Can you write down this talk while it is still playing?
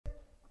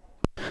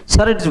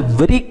Sir, it's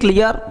very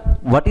clear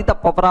what is the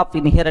power of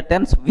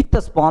inheritance with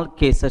a small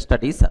case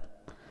study, sir.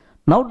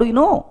 Now, do you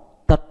know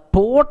the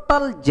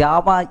total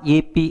Java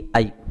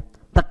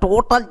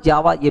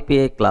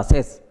API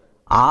classes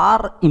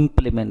are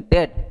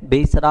implemented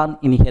based on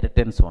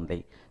inheritance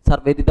only. Sir,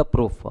 where is the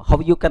proof? How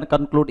you can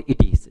conclude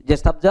it is?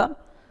 Just observe.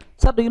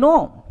 Sir, do you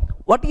know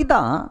what is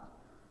the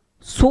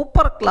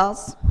super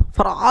class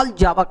for all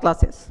Java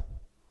classes?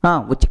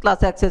 Which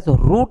class access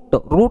root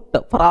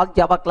for all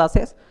Java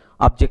classes?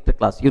 Object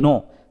class. You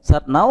know,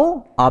 sir,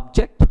 now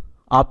object.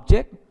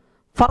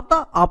 For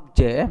the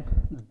object,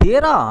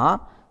 there are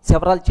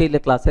several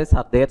child classes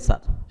are there, sir.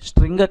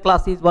 String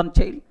class is one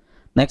child.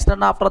 Next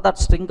and after that,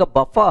 string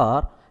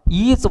buffer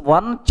is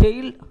one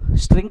child.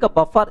 String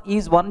buffer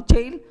is one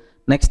child.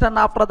 Next and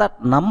after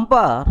that,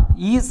 number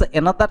is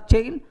another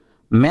child.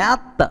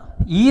 Math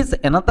is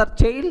another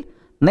child.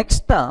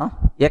 Next,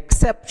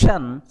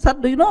 exception. Sir,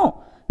 do you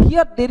know?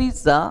 Here there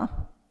is a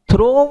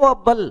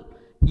throwable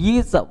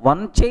is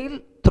one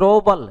child.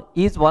 Throwable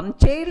is one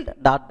child. ...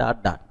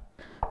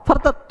 For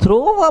the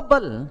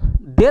throwable,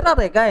 there are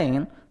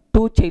again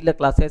two child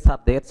classes are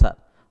there, sir.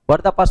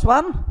 What is the first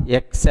one?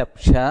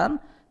 Exception.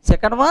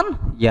 Second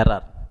one,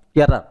 error.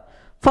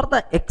 For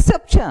the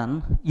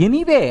exception,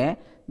 anyway,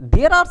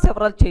 there are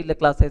several child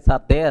classes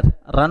are there.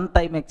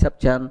 Runtime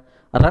exception,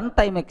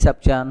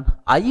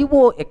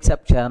 IO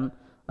exception,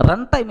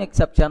 runtime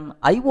exception,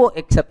 IO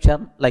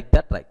exception, like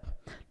that, right?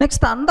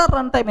 Next, under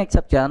runtime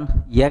exception,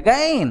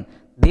 again,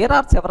 there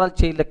are several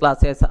child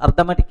classes,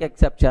 arithmetic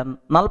exception,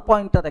 null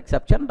pointer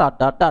exception, ...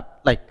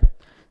 like.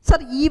 Sir,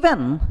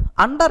 even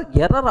under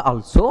error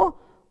also,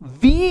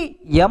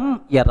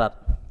 VM error.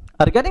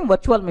 Regarding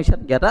virtual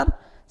machine error,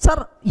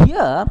 sir,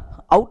 here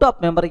out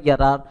of memory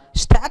error,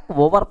 stack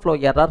overflow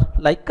error,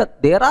 like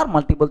there are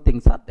multiple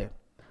things are there.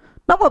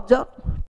 Now observe.